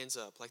holding your hands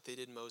up like they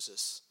did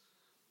Moses,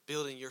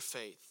 building your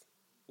faith.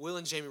 Will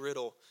and Jamie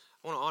Riddle,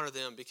 I want to honor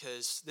them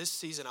because this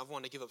season I've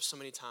wanted to give up so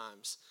many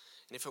times.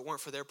 And if it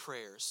weren't for their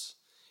prayers,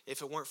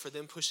 if it weren't for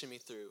them pushing me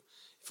through,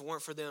 if it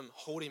weren't for them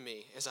holding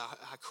me as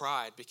I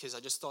cried because I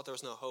just thought there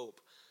was no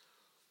hope,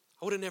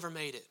 I would have never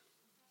made it.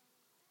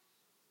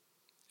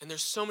 And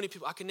there's so many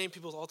people, I can name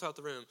people all throughout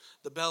the room,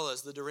 the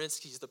Bellas, the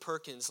Dorinskis, the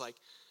Perkins, like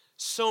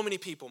so many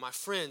people, my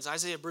friends,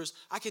 Isaiah Bruce.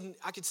 I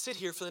could sit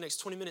here for the next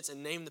 20 minutes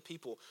and name the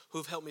people who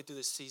have helped me through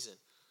this season.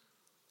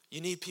 You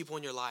need people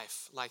in your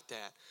life like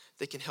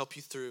that can help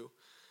you through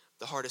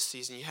the hardest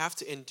season. You have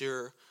to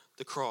endure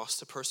the cross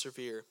to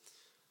persevere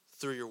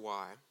through your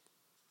why.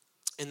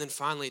 And then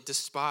finally,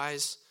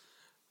 despise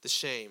the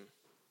shame.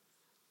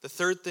 The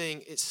third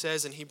thing it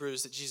says in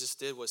Hebrews that Jesus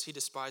did was he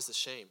despised the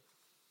shame.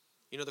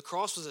 You know, the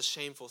cross was a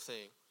shameful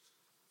thing.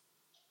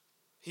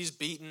 He's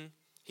beaten,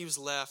 he was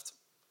left,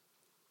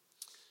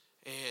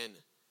 and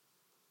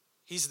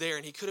he's there,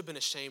 and he could have been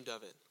ashamed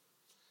of it.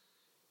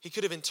 He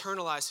could have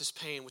internalized his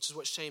pain, which is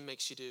what shame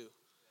makes you do.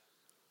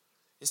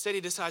 Instead,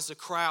 he decides to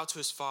cry out to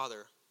his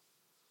Father,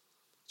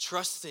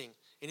 trusting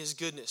in his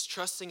goodness,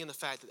 trusting in the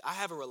fact that I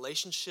have a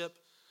relationship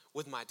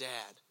with my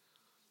dad,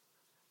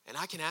 and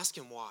I can ask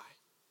him why.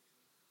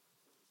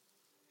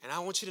 And I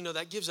want you to know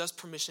that gives us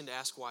permission to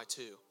ask why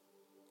too.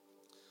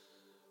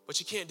 But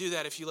you can't do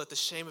that if you let the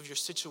shame of your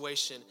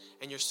situation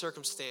and your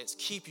circumstance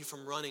keep you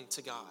from running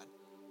to God.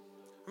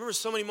 I remember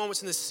so many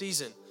moments in this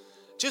season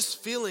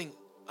just feeling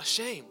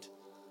ashamed.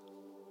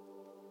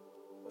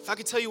 If I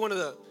could tell you one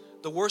of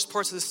the worst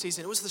parts of this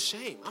season, it was the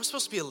shame. I'm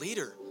supposed to be a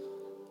leader.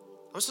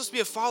 I'm supposed to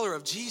be a follower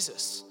of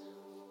Jesus.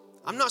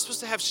 I'm not supposed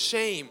to have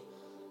shame.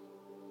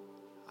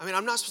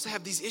 I'm not supposed to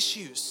have these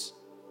issues,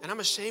 and I'm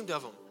ashamed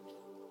of them.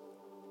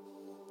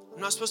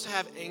 I'm not supposed to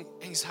have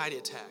anxiety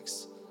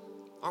attacks.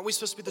 Aren't we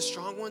supposed to be the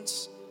strong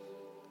ones?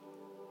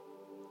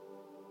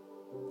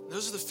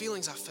 Those are the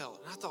feelings I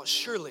felt. And I thought,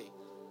 surely,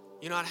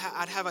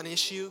 I'd have an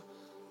issue,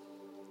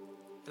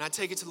 and I'd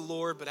take it to the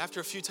Lord, but after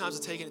a few times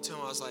of taking it to him,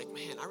 I was like,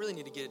 man, I really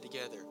need to get it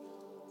together.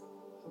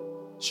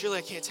 Surely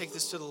I can't take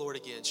this to the Lord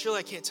again. Surely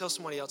I can't tell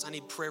somebody else I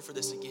need prayer for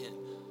this again.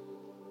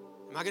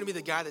 Am I going to be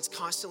the guy that's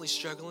constantly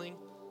struggling,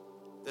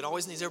 that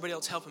always needs everybody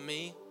else helping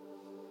me?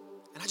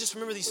 And I just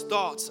remember these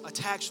thoughts,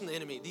 attacks from the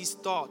enemy, these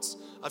thoughts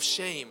of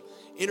shame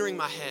entering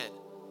my head,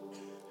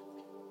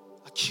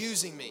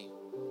 accusing me.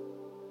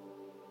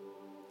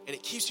 And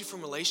it keeps you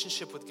from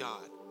relationship with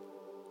God.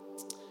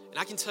 And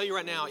I can tell you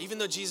right now, even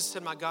though Jesus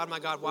said, my God,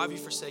 why have you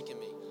forsaken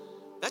me?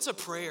 That's a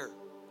prayer,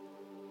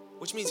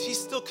 which means he's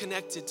still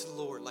connected to the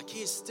Lord. Like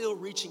he is still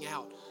reaching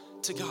out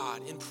to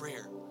God in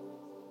prayer.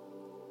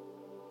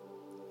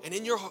 And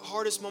in your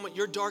hardest moment,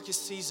 your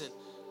darkest season,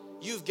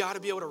 you've got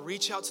to be able to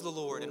reach out to the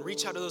Lord and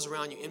reach out to those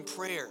around you in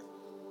prayer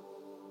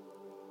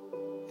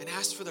and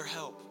ask for their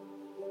help.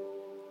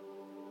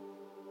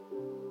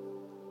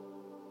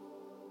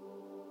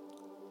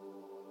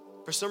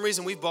 For some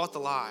reason, we've bought the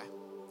lie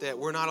that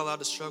we're not allowed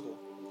to struggle.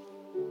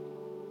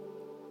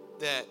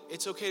 That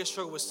it's okay to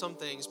struggle with some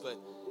things, but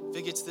if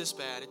it gets this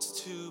bad,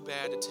 it's too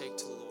bad to take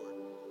to the Lord.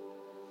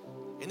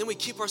 And then we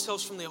keep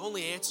ourselves from the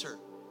only answer.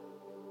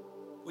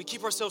 We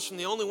keep ourselves from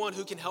the only one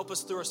who can help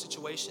us through our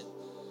situation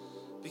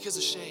because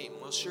of shame.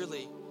 Well,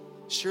 surely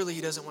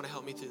he doesn't want to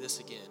help me through this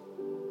again.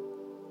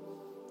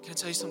 Can I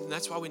tell you something?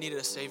 That's why we needed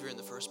a Savior in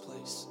the first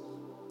place.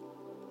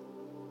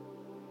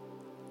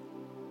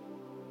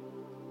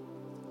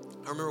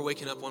 I remember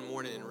waking up one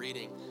morning and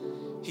reading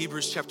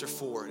Hebrews chapter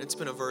 4, and it's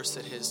been a verse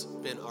that has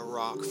been a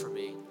rock for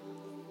me.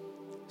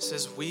 It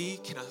says, we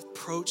can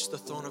approach the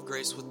throne of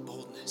grace with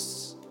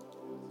boldness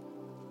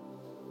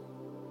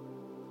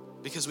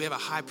because we have a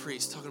high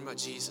priest, talking about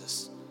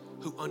Jesus,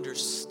 who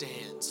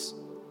understands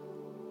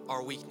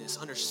our weakness,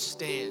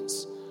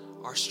 understands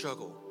our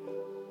struggle.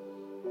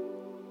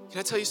 Can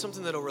I tell you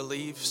something that'll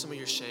relieve some of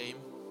your shame?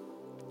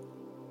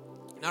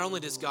 Not only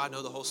does God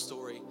know the whole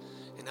story,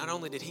 and not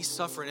only did he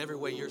suffer in every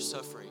way you're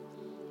suffering,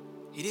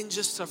 he didn't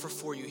just suffer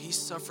for you, he's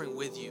suffering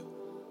with you.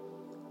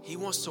 He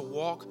wants to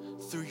walk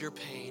through your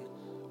pain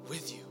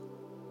with you.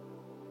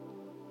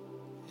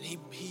 And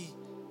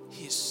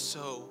he is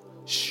so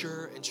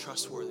sure and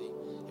trustworthy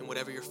in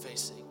whatever you're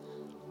facing.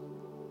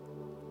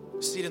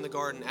 We see it in the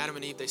garden. Adam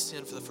and Eve, they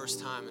sinned for the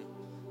first time, and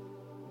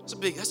that's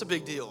a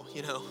big deal,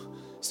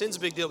 Sin's a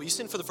big deal, but you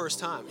sin for the first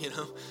time,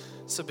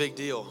 It's a big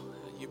deal.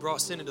 You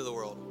brought sin into the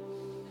world.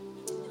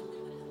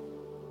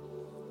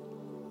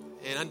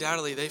 And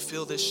undoubtedly, they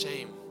feel this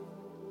shame.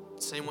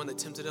 The same one that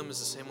tempted them is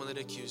the same one that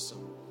accused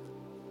them.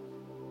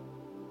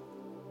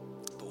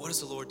 But what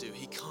does the Lord do?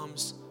 He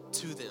comes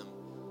to them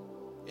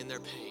in their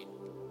pain.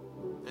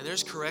 And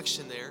there's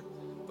correction there,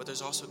 but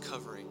there's also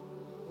covering.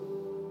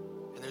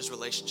 And there's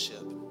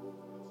relationship.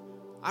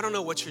 I don't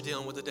know what you're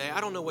dealing with today. I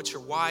don't know what your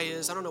why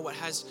is. I don't know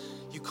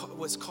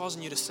what's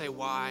causing you to say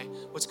why,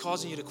 what's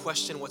causing you to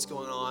question what's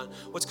going on,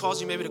 what's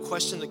causing you maybe to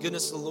question the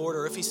goodness of the Lord,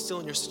 or if he's still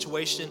in your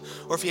situation,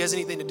 or if he has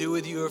anything to do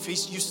with you, or if you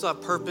still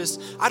have purpose.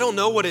 I don't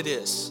know what it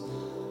is.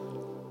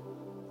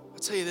 I'll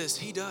tell you this,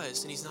 he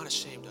does, and he's not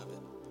ashamed of it.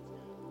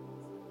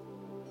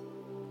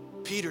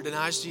 Peter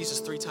denies Jesus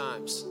 3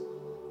 times.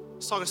 I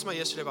was talking to somebody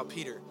yesterday about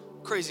Peter.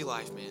 Crazy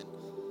life, man.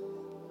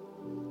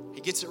 He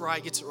gets it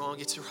right, gets it wrong,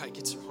 gets it right,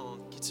 gets it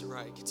wrong, gets it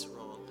right, gets it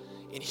wrong,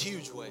 in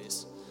huge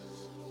ways.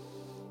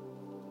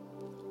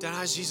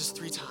 Denies Jesus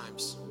 3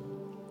 times.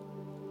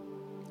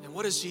 And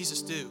what does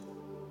Jesus do?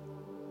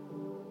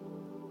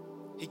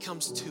 He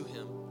comes to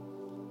him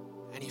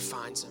and he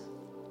finds him.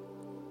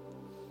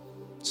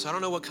 So I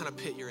don't know what kind of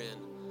pit you're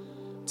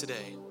in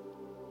today.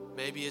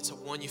 Maybe it's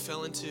one you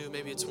fell into,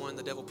 maybe it's one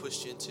the devil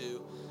pushed you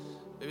into,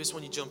 maybe it's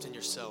one you jumped in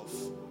yourself.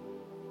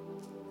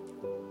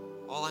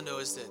 All I know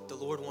is that the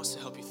Lord wants to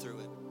help you through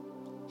it.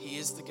 He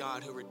is the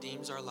God who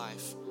redeems our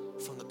life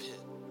from the pit.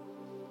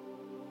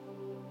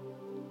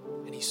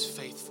 And he's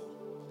faithful.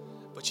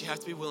 But you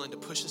have to be willing to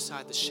push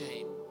aside the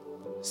shame,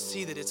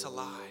 see that it's a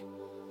lie,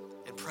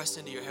 and press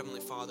into your Heavenly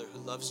Father who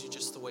loves you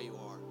just the way you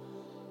are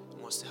and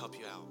wants to help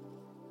you out.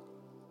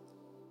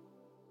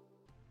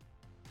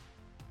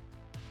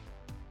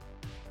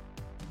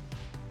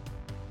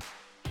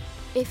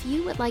 If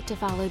you would like to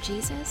follow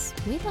Jesus,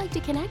 we'd like to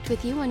connect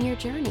with you on your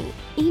journey.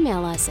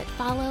 Email us at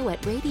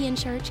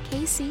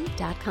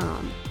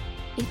follow@radiantchurchkc.com.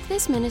 If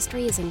this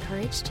ministry has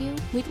encouraged you,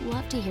 we'd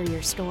love to hear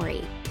your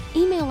story.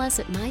 Email us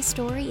at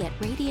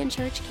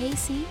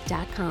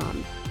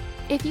mystory@radiantchurchkc.com.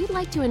 If you'd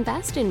like to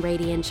invest in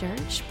Radiant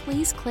Church,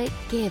 please click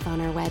Give on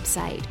our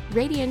website,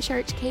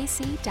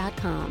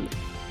 radiantchurchkc.com.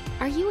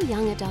 Are you a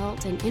young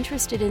adult and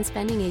interested in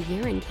spending a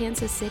year in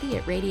Kansas City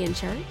at Radiant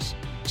Church?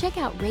 Check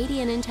out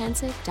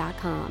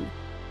radiantintensive.com.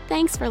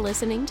 Thanks for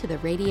listening to the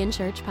Radiant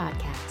Church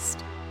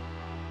Podcast.